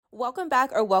Welcome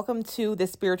back or welcome to the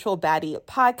Spiritual Baddie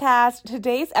podcast.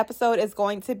 Today's episode is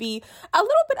going to be a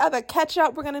little bit of a catch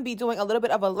up. We're going to be doing a little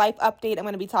bit of a life update. I'm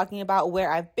going to be talking about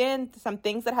where I've been, some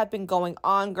things that have been going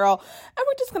on, girl. And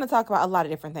we're just going to talk about a lot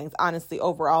of different things, honestly,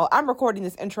 overall. I'm recording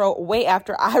this intro way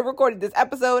after I recorded this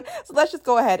episode. So let's just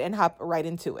go ahead and hop right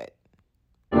into it.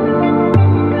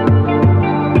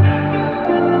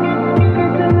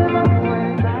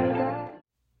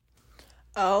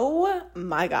 Oh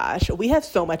my gosh, we have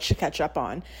so much to catch up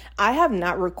on. I have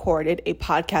not recorded a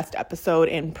podcast episode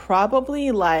in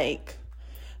probably like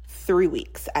 3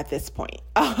 weeks at this point.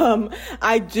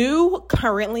 I do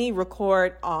currently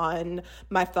record on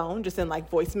my phone, just in like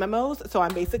voice memos. So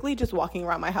I'm basically just walking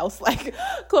around my house, like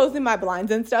closing my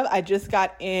blinds and stuff. I just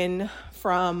got in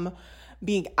from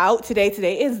being out today.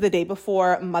 Today is the day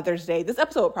before Mother's Day. This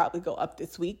episode will probably go up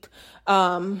this week.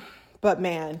 But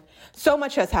man, so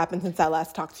much has happened since I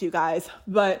last talked to you guys.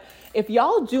 But if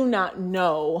y'all do not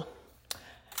know,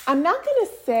 I'm not going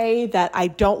to say that I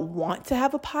don't want to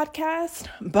have a podcast,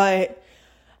 but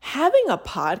having a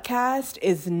podcast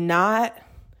is not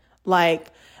like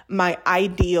my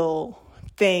ideal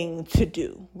thing to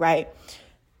do, right?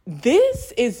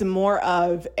 This is more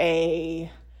of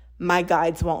a, my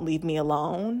guides won't leave me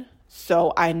alone.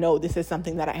 So I know this is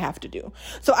something that I have to do.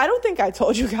 So I don't think I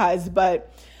told you guys,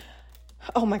 but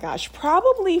oh my gosh,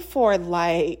 probably for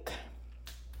like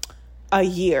a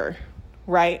year,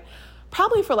 right?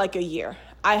 Probably for like a year,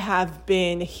 I've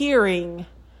been hearing,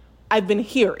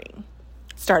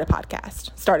 start a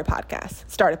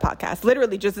podcast.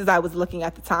 Literally just as I was looking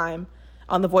at the time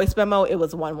on the voice memo, it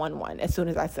was 111 as soon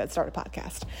as I said start a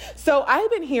podcast. So I've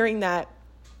been hearing that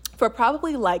for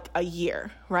probably like a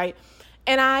year, right?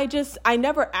 And I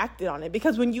never acted on it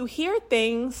because when you hear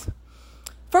things,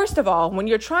 first of all, when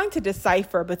you're trying to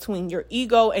decipher between your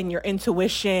ego and your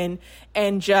intuition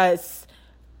and just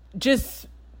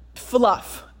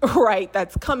fluff, right,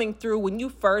 that's coming through when you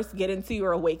first get into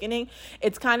your awakening,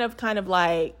 it's kind of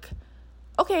like,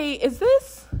 okay, is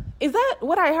that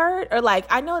what I heard? Or like,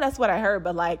 I know that's what I heard,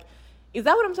 but like, is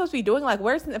that what I'm supposed to be doing? Like,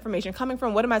 where's the information coming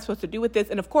from? What am I supposed to do with this?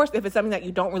 And of course, if it's something that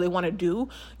you don't really want to do,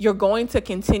 you're going to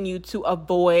continue to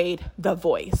avoid the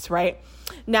voice, right?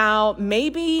 Now,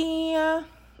 maybe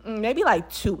like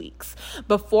 2 weeks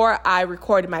before I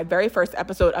recorded my very first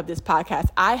episode of this podcast,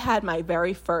 I had my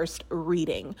very first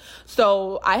reading.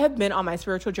 So I have been on my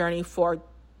spiritual journey for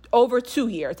over 2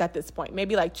 years at this point,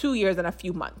 maybe like 2 years and a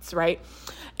few months, right?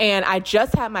 And I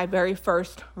just had my very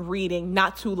first reading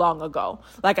not too long ago.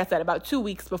 Like I said, about 2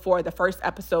 weeks before the first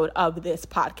episode of this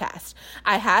podcast,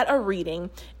 I had a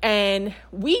reading and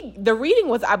the reading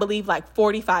was, I believe, like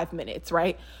 45 minutes,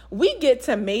 right? We get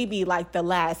to maybe like the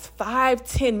last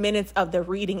 5-10 minutes of the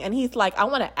reading. And he's like, I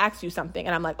want to ask you something.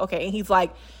 And I'm like, okay. And he's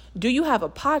like, do you have a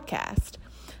podcast?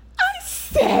 I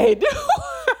said,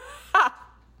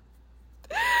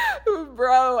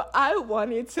 bro, I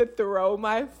wanted to throw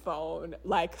my phone,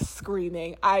 like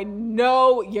screaming. I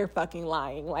know you're fucking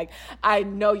lying. Like, I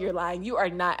know you're lying. You are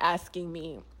not asking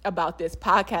me about this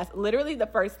podcast. Literally, the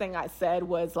first thing I said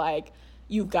was like,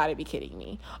 you've got to be kidding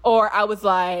me. Or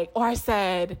I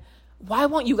said, why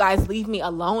won't you guys leave me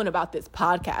alone about this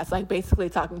podcast? Like basically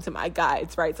talking to my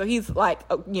guides, right? So he's like,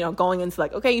 going into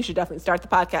like, okay, you should definitely start the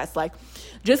podcast. Like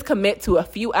just commit to a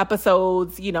few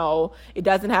episodes, it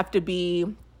doesn't have to be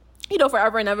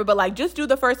forever and ever, but like just do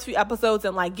the first few episodes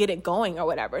and like get it going or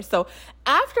whatever. So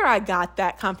after I got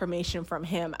that confirmation from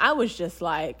him, I was just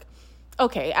like,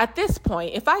 okay, at this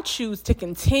point, if I choose to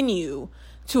continue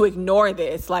to ignore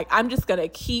this, like I'm just going to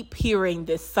keep hearing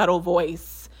this subtle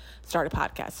voice, start a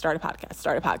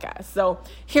podcast. So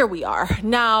here we are.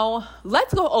 Now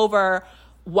let's go over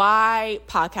why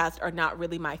podcasts are not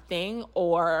really my thing,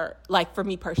 or like for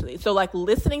me personally. So like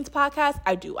listening to podcasts,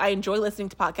 I enjoy listening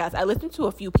to podcasts. I listen to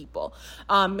a few people.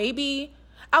 Maybe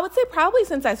I would say probably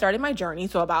since I started my journey,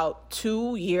 so about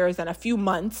 2 years and a few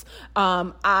months,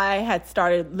 I had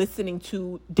started listening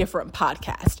to different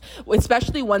podcasts,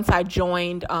 especially once I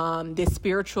joined this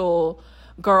spiritual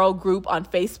girl group on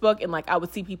Facebook, and like I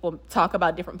would see people talk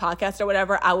about different podcasts or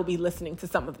whatever. I would be listening to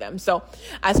some of them. So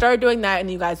I started doing that, and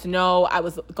you guys know I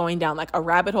was going down like a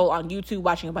rabbit hole on YouTube,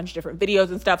 watching a bunch of different videos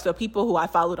and stuff. So people who I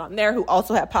followed on there who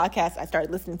also had podcasts, I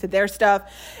started listening to their stuff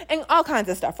and all kinds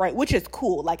of stuff, right? Which is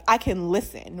cool. Like I can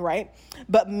listen, right?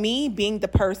 But me being the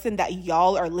person that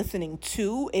y'all are listening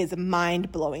to is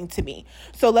mind blowing to me.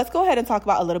 So let's go ahead and talk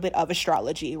about a little bit of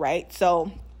astrology, right?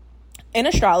 So in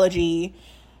astrology,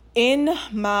 in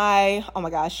my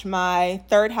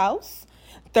third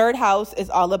house is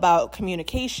all about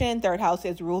communication. Third house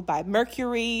is ruled by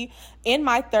Mercury. In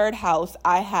my third house,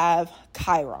 I have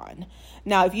Chiron.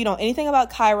 Now, if you know anything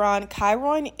about Chiron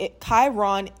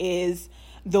is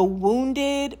the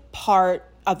wounded part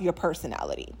of your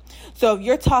personality. So if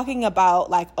you're talking about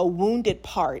like a wounded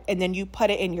part and then you put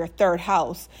it in your third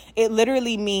house, it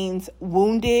literally means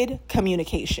wounded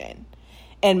communication.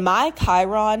 And my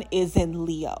Chiron is in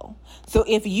Leo. So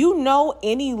if you know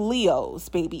any Leos,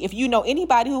 baby, if you know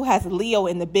anybody who has Leo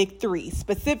in the big three,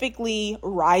 specifically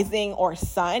rising or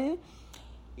sun,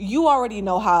 you already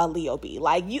know how a Leo be.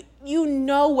 Like you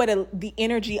know what the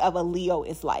energy of a Leo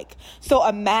is like. So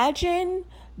imagine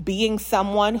being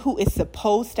someone who is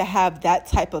supposed to have that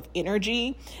type of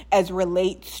energy as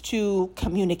relates to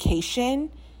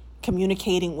communication,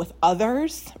 communicating with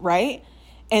others, right?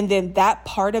 And then that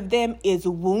part of them is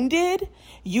wounded.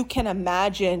 You can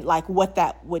imagine like what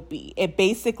that would be. It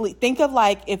basically, think of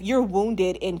like if you're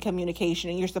wounded in communication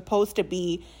and you're supposed to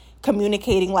be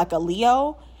communicating like a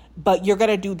Leo, but you're going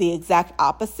to do the exact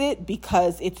opposite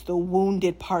because it's the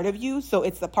wounded part of you. So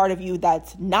it's the part of you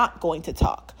that's not going to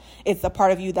talk. It's the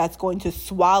part of you that's going to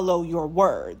swallow your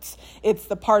words. It's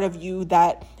the part of you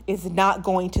that is not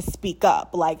going to speak up.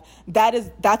 Like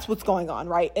that's what's going on,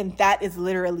 right? And that is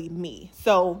literally me.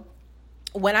 So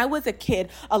when I was a kid,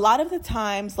 a lot of the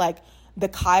times, like the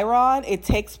Chiron, it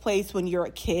takes place when you're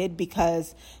a kid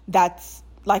because that's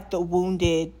like the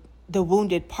wounded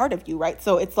part of you, right?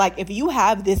 So it's like if you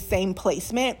have this same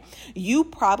placement, you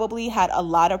probably had a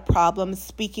lot of problems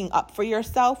speaking up for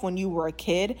yourself when you were a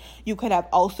kid. You could have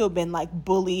also been like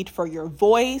bullied for your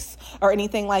voice or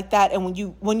anything like that. And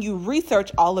when you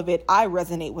research all of it, I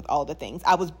resonate with all the things.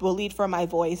 I was bullied for my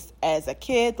voice as a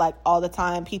kid, like all the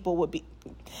time. People would be,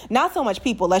 not so much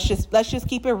people, let's just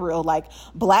keep it real. Like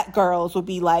Black girls would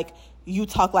be like, you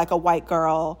talk like a white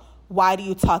girl. Why do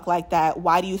you talk like that?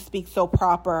 Why do you speak so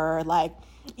proper? Like,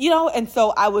 and so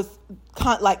I was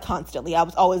constantly, I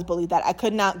was always bullied that I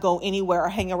could not go anywhere or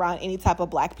hang around any type of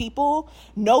Black people,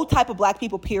 no type of Black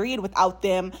people, period, without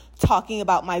them talking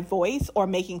about my voice or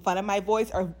making fun of my voice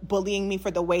or bullying me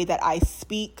for the way that I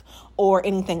speak or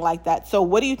anything like that. So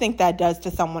what do you think that does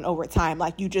to someone over time?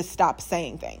 Like you just stop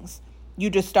saying things. You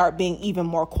just start being even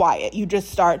more quiet. You just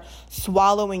start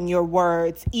swallowing your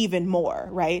words even more,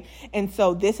 right? And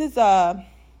so this is a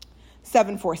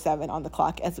 747 on the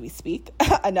clock as we speak,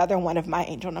 another one of my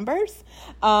angel numbers.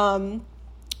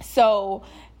 So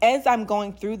as I'm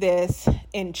going through this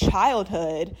in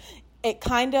childhood, it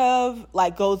kind of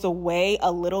like goes away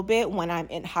a little bit when I'm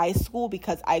in high school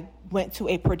because I went to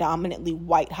a predominantly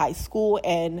white high school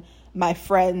and my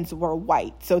friends were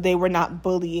white. So they were not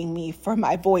bullying me for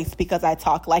my voice because I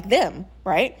talk like them,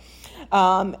 right?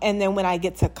 And then when I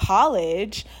get to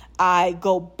college, I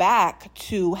go back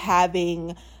to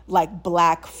having like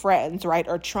Black friends, right?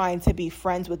 Or trying to be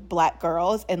friends with Black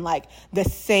girls. And like the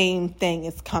same thing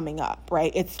is coming up, right?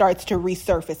 It starts to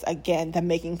resurface again. Them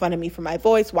making fun of me for my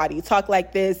voice. Why do you talk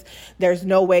like this? There's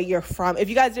no way you're from, if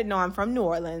you guys didn't know, I'm from New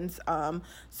Orleans.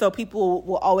 So people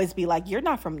will always be like, you're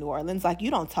not from New Orleans. Like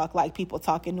you don't talk like people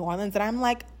talk in New Orleans. And I'm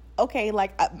like, okay,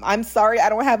 like, I'm sorry, I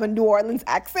don't have a New Orleans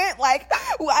accent. Like,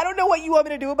 I don't know what you want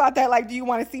me to do about that. Like, do you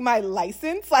want to see my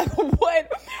license? Like,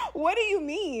 what do you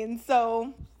mean?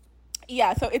 So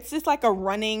yeah, so it's just like a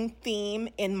running theme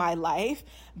in my life,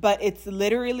 but it's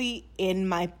literally in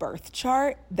my birth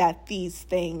chart that these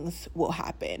things will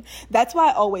happen. That's why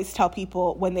I always tell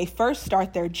people when they first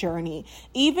start their journey,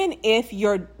 even if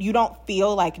you don't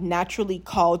feel like naturally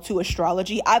called to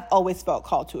astrology, I've always felt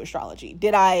called to astrology.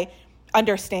 Did I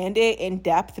understand it in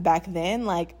depth back then?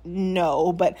 Like,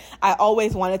 no, but I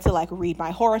always wanted to like read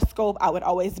my horoscope. I would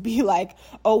always be like,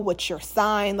 oh, what's your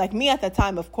sign? Like me at the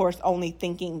time, of course, only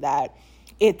thinking that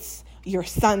it's your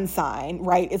sun sign,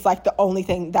 right? It's like the only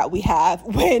thing that we have,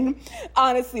 when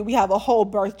honestly we have a whole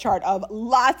birth chart of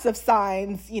lots of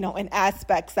signs, and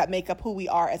aspects that make up who we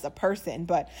are as a person.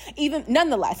 But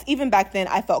nonetheless, even back then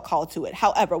I felt called to it.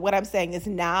 However, what I'm saying is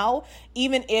now,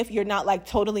 even if you're not like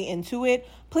totally into it,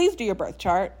 please do your birth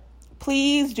chart.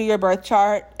 Please do your birth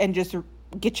chart and just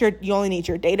you only need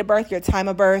your date of birth, your time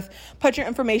of birth, put your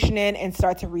information in and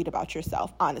start to read about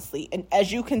yourself, honestly. And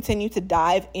as you continue to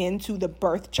dive into the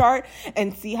birth chart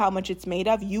and see how much it's made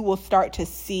of, you will start to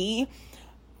see,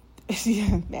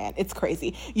 man, it's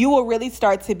crazy. You will really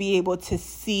start to be able to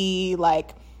see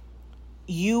like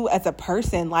you as a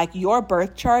person. Like your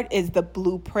birth chart is the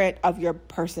blueprint of your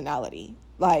personality.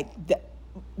 Like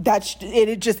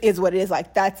it just is what it is.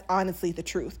 Like that's honestly the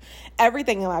truth.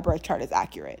 Everything in my birth chart is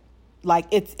accurate. Like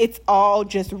it's all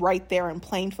just right there in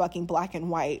plain fucking black and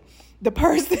white. The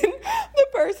person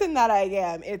that I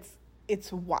am,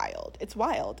 it's wild. It's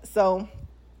wild. So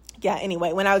yeah,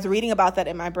 anyway, when I was reading about that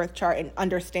in my birth chart and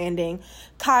understanding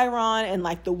Chiron and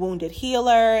like the wounded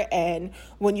healer, and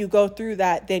when you go through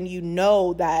that, then you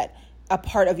know that a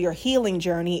part of your healing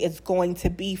journey is going to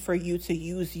be for you to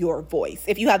use your voice.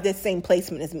 If you have this same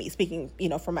placement as me, speaking,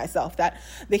 for myself, that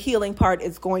the healing part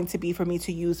is going to be for me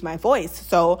to use my voice.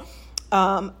 So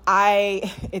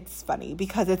it's funny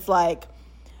because it's like,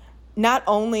 not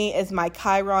only is my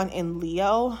Chiron in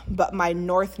Leo, but my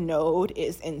North Node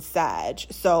is in Sag.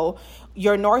 So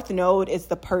your North Node is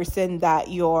the person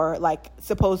that you're like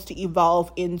supposed to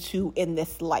evolve into in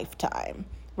this lifetime,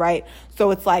 right?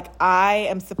 So it's like I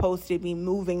am supposed to be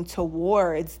moving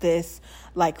towards this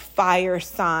like fire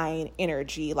sign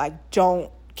energy, like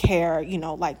don't care,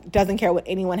 like doesn't care what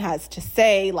anyone has to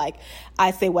say. Like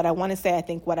I say what I want to say. I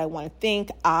think what I want to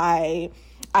think. I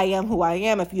am who I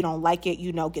am. If you don't like it,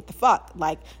 get the fuck.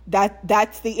 Like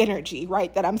that's the energy,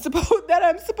 right? That I'm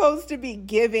supposed to be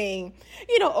giving,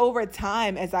 over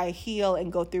time as I heal and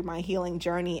go through my healing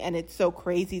journey. And it's so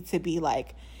crazy to be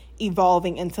like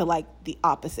evolving into like the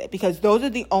opposite, because those are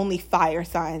the only fire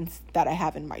signs that I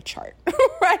have in my chart,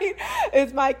 right?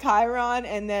 It's my Chiron,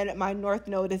 and then my North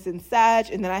Node is in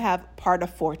Sag, and then I have part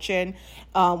of Fortune,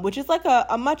 which is like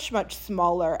a much, much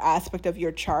smaller aspect of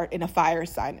your chart in a fire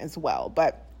sign as well.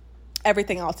 But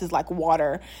everything else is like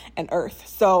water and earth.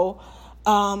 So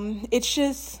it's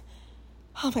just,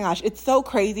 oh my gosh, it's so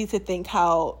crazy to think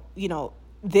how,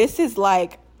 this is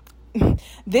like,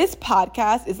 this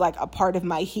podcast is like a part of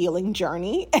my healing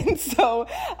journey. And so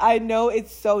I know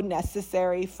it's so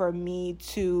necessary for me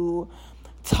to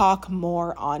talk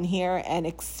more on here and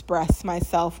express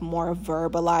myself more,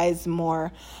 verbalize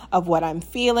more of what I'm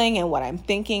feeling and what I'm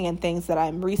thinking and things that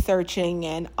I'm researching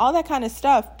and all that kind of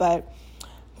stuff. But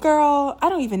girl, I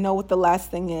don't even know what the last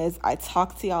thing is I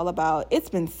talked to y'all about. It's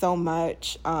been so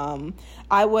much.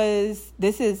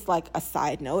 This is like a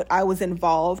side note, I was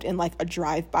involved in like a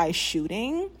drive-by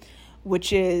shooting,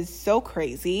 which is so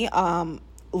crazy.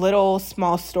 Little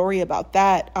small story about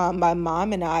that. My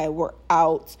mom and I were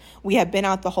out. We had been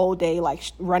out the whole day, like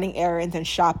running errands and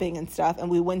shopping and stuff. And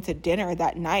we went to dinner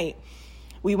that night.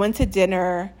 We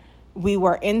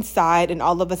were inside, and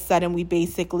all of a sudden we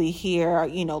basically hear,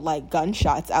 like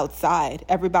gunshots outside.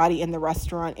 Everybody in the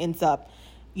restaurant ends up,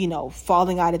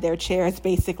 falling out of their chairs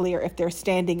basically, or if they're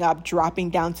standing up, dropping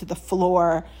down to the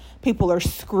floor. People are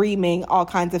screaming all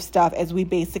kinds of stuff as we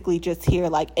basically just hear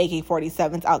like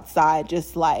AK-47s outside,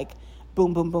 just like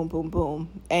boom, boom, boom, boom,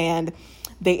 boom. And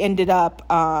they ended up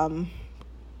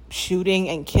shooting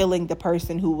and killing the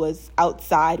person who was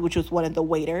outside, which was one of the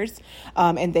waiters.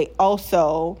 And they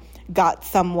also got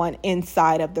someone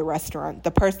inside of the restaurant.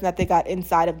 The person that they got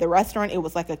inside of the restaurant, it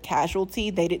was like a casualty.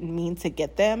 They didn't mean to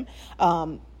get them.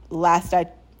 Last I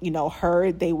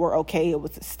heard, they were okay. It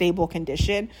was a stable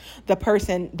condition.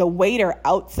 The waiter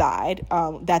outside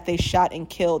that they shot and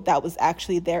killed, that was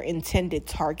actually their intended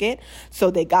target.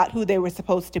 So they got who they were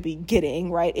supposed to be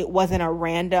getting, right? It wasn't a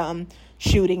random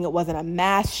shooting. It wasn't a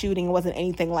mass shooting. It wasn't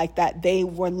anything like that. They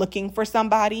were looking for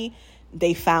somebody.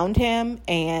 They found him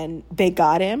and they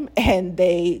got him, and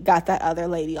they got that other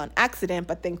lady on accident.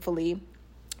 But thankfully,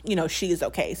 she is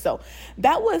okay. So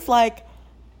that was like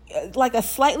a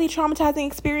slightly traumatizing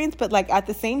experience, but like at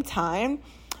the same time,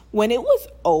 when it was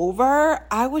over,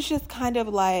 I was just kind of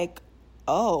like,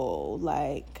 oh,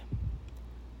 like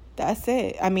that's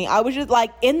it. I mean, I was just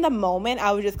like, in the moment,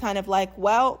 I was just kind of like,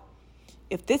 well,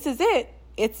 if this is it,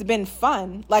 it's been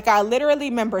fun. Like I literally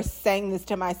remember saying this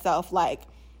to myself, like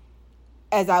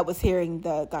as I was hearing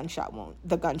the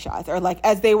gunshots, or like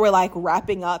as they were like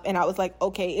wrapping up, and I was like,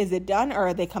 okay, is it done, or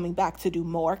are they coming back to do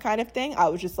more kind of thing? I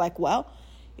was just like, well,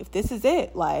 if this is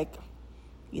it, like,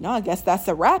 I guess that's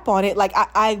a wrap on it. Like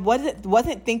I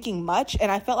wasn't thinking much, and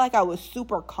I felt like I was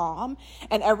super calm,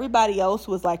 and everybody else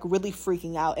was like really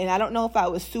freaking out. And I don't know if I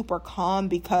was super calm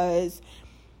because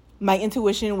my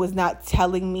intuition was not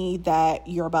telling me that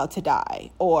you're about to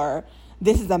die, or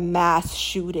this is a mass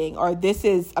shooting, or this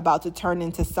is about to turn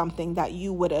into something that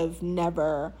you would have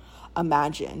never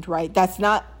imagined, right? That's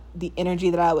not the energy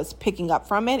that I was picking up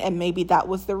from it. And maybe that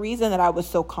was the reason that I was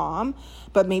so calm.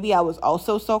 But maybe I was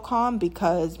also so calm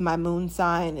because my moon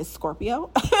sign is Scorpio.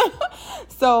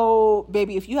 So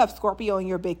baby, if you have Scorpio in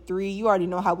your big three, you already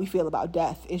know how we feel about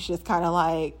death. It's just kind of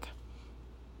like,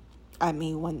 I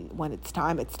mean, when it's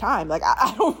time, it's time. Like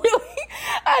I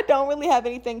don't really have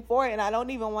anything for it. And I don't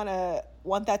even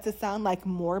want that to sound like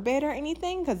morbid or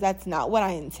anything, because that's not what I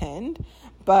intend.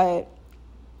 But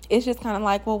it's just kind of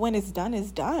like, well, when it's done,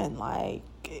 it's done. Like,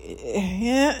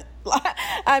 yeah.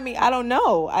 I mean, I don't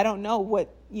know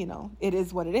what, it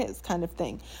is what it is kind of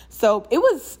thing. So it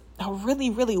was a really,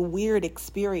 really weird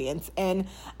experience. And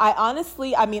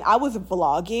I mean, I was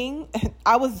vlogging.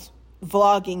 I was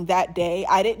vlogging that day.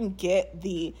 I didn't get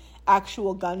the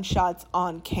actual gunshots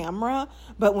on camera,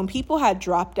 but when people had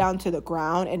dropped down to the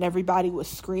ground and everybody was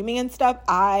screaming and stuff,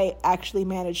 I actually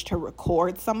managed to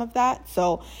record some of that.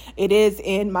 So it is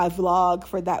in my vlog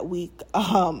for that week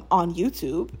on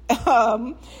YouTube.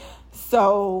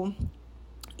 So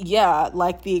yeah,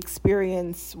 like the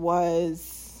experience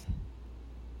was,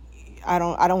 I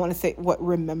don't want to say what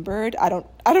remembered. I don't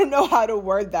know how to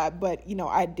word that, but you know,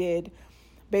 I did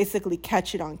basically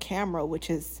catch it on camera, which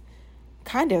is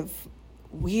kind of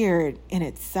weird in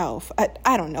itself.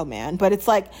 I don't know, man, but it's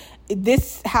like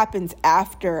this happens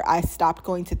after I stopped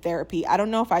going to therapy. I don't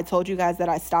know if I told you guys that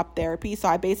I stopped therapy. So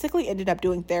I basically ended up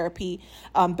doing therapy,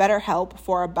 BetterHelp,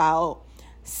 for about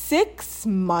 6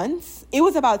 months. It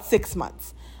was about 6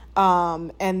 months.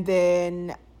 And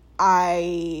then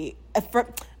I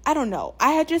don't know.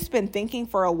 I had just been thinking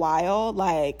for a while,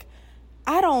 like,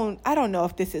 I don't know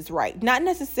if this is right. Not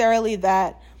necessarily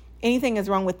that anything is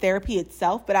wrong with therapy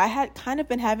itself, but I had kind of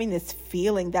been having this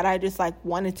feeling that I just like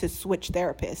wanted to switch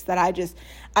therapists, that I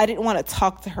didn't want to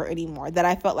talk to her anymore, that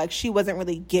I felt like she wasn't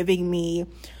really giving me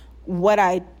what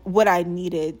I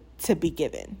needed to be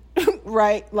given.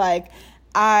 Right? Like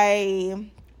I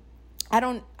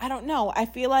don't know. I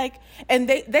feel like, and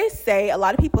they say, a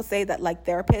lot of people say that like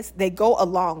therapists, they go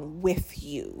along with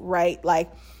you, right?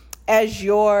 Like as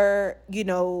you're, you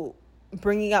know,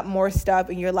 bringing up more stuff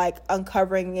and you're like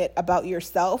uncovering it about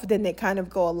yourself, then they kind of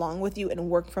go along with you and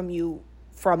work from you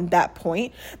from that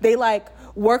point. They like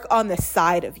work on the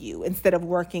side of you instead of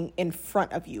working in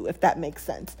front of you, if that makes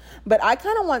sense. But I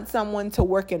kind of want someone to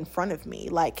work in front of me.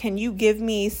 Like, can you give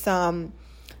me some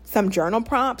journal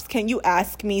prompts? Can you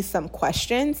ask me some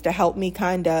questions to help me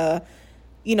kind of,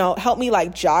 you know, help me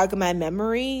like jog my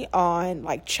memory on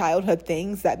like childhood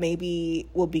things that maybe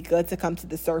will be good to come to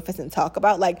the surface and talk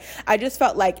about? Like, I just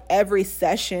felt like every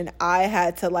session I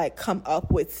had to like come up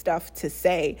with stuff to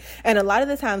say. And a lot of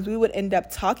the times we would end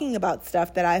up talking about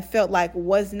stuff that I felt like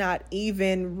was not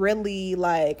even really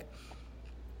like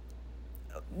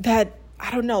that. I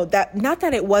don't know, that not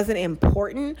that it wasn't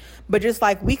important, but just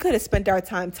like we could have spent our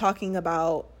time talking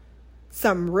about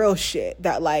some real shit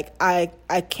that like I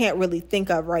can't really think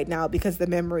of right now because the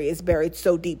memory is buried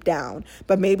so deep down.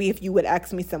 But maybe if you would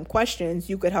ask me some questions,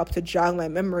 you could help to jog my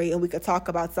memory and we could talk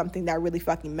about something that really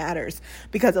fucking matters.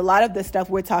 Because a lot of the stuff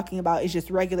we're talking about is just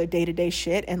regular day-to-day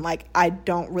shit, and like I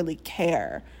don't really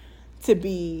care to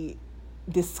be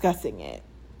discussing it.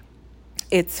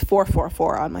 It's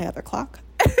 4:44 on my other clock.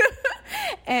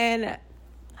 And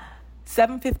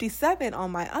 7:57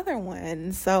 on my other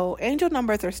one. So angel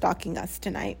numbers are stalking us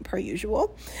tonight, per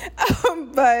usual.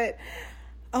 But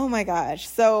oh my gosh.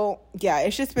 So yeah,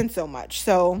 it's just been so much.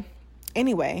 So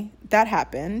anyway, that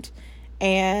happened.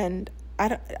 And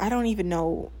I don't even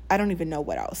know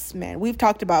what else, man. We've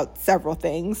talked about several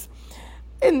things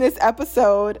in this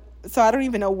episode. So I don't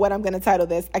even know what I'm going to title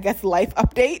this. I guess life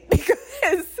update,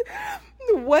 because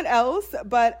what else?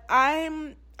 But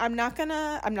I'm not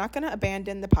gonna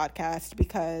abandon the podcast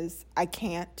because I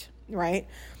can't, right?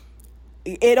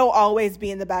 It'll always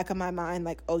be in the back of my mind,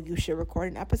 like, oh, you should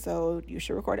record an episode. You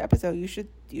should record an episode. You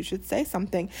should say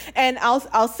something. And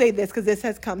I'll say this because this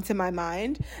has come to my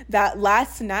mind, that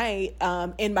last night,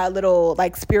 in my little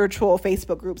like spiritual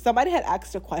Facebook group, somebody had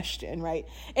asked a question, right?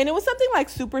 And it was something like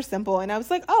super simple. And I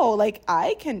was like, oh, like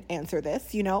I can answer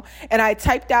this, you know? And I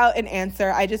typed out an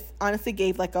answer. I just honestly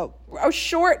gave like a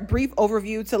short, brief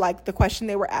overview to like the question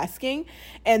they were asking.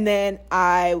 And then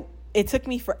it took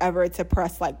me forever to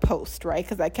press like post, right?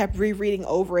 Because I kept rereading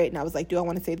over it and I was like, do I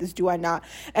want to say this? Do I not?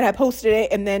 And I posted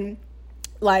it. And then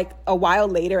like a while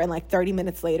later, and like 30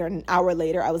 minutes later, and an hour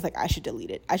later, I was like, I should delete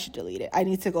it. I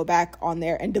need to go back on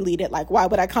there and delete it. Like, why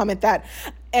would I comment that?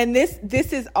 And this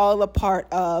is all a part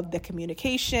of the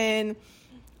communication,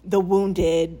 the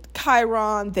wounded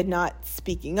Chiron, the not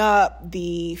speaking up,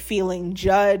 the feeling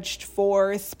judged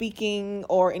for speaking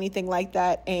or anything like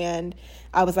that. And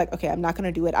I was like, okay, I'm not going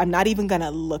to do it. I'm not even going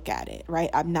to look at it, right?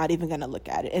 I'm not even going to look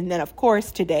at it. And then, of course,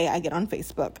 today I get on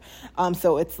Facebook.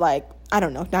 So it's like, I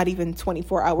don't know, not even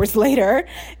 24 hours later.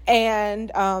 And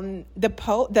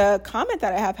the comment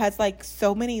that I have has like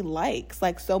so many likes,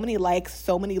 so many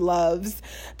loves,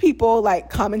 people like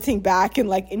commenting back and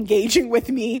like engaging with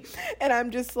me. And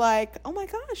I'm just like, oh my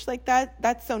gosh, like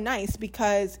that's so nice,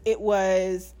 because it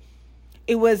was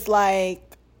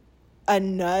like a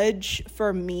nudge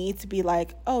for me to be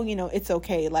like, oh, you know, it's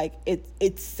okay. Like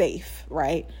it's safe,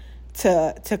 right?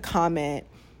 To comment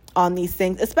on these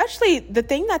things, especially the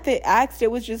thing that they asked. It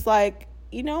was just like,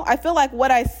 you know? I feel like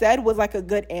what I said was like a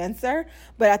good answer,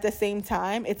 but at the same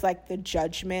time, it's like the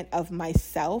judgment of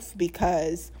myself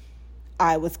because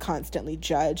I was constantly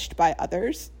judged by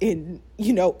others in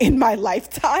my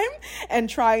lifetime, and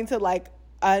trying to like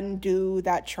undo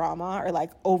that trauma or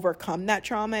like overcome that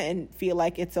trauma and feel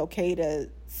like it's okay to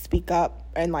speak up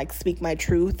and like speak my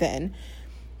truth. And,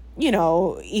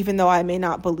 even though I may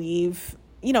not believe,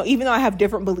 even though I have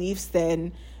different beliefs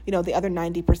than, the other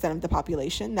 90% of the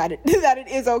population, that it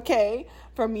is okay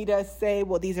for me to say,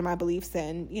 well, these are my beliefs,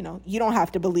 and, you don't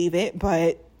have to believe it,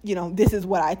 but, this is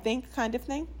what I think, kind of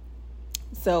thing.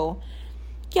 So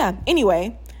yeah,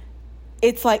 anyway,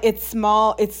 it's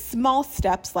small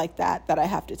steps like that I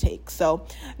have to take. So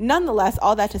nonetheless,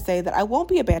 all that to say that I won't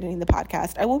be abandoning the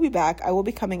podcast. I will be back. I will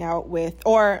be coming out with,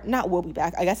 or not will be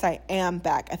back. I guess I am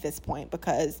back at this point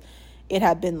because it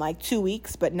had been like 2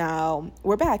 weeks, but now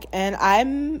we're back, and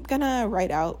I'm gonna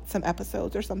write out some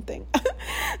episodes or something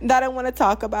that I want to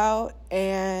talk about.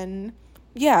 And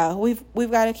yeah, we've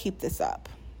got to keep this up,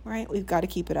 right? We've got to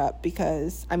keep it up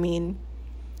because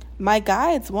my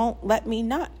guides won't let me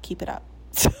not keep it up.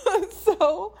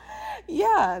 So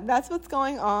yeah, that's what's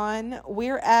going on.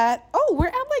 We're at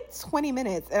like 20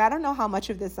 minutes, and I don't know how much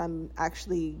of this I'm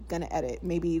actually gonna edit.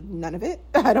 Maybe none of it.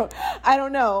 I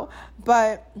don't know.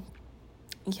 But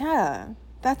yeah,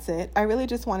 that's it. I really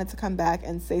just wanted to come back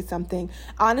and say something.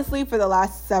 Honestly, for the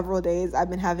last several days,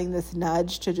 I've been having this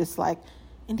nudge to just like,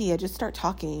 India, just start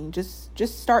talking. Just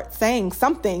start saying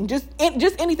something. Just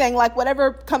anything, like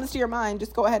whatever comes to your mind,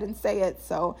 just go ahead and say it.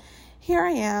 So here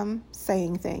I am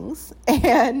saying things,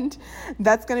 and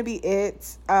that's going to be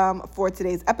it for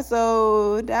today's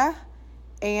episode.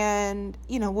 And,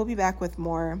 we'll be back with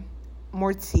more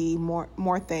tea,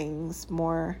 more things,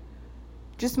 more,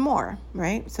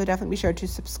 right? So definitely be sure to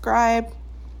subscribe.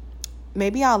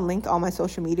 Maybe I'll link all my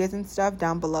social medias and stuff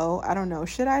down below. I don't know.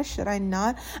 Should I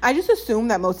not? I just assume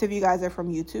that most of you guys are from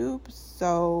YouTube.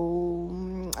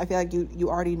 So I feel like you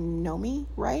already know me,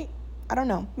 right? I don't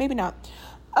know. Maybe not.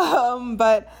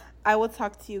 But I will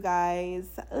talk to you guys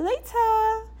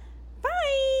later.